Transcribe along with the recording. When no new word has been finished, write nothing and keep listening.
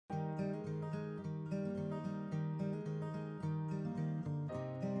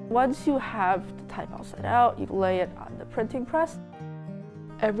Once you have the type all set out, you lay it on the printing press.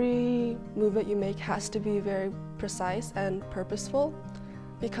 Every movement you make has to be very precise and purposeful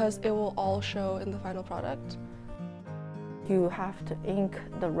because it will all show in the final product. You have to ink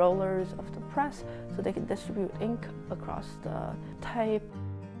the rollers of the press so they can distribute ink across the type.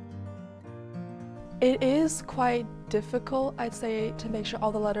 It is quite difficult, I'd say, to make sure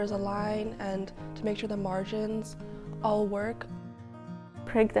all the letters align and to make sure the margins all work.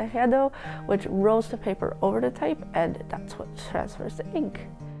 Prick the handle, which rolls the paper over the type, and that's what transfers the ink.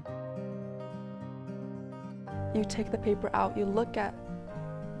 You take the paper out, you look at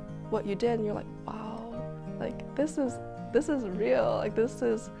what you did, and you're like, wow, like this is real, like this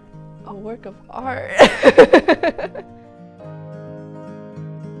is a work of art.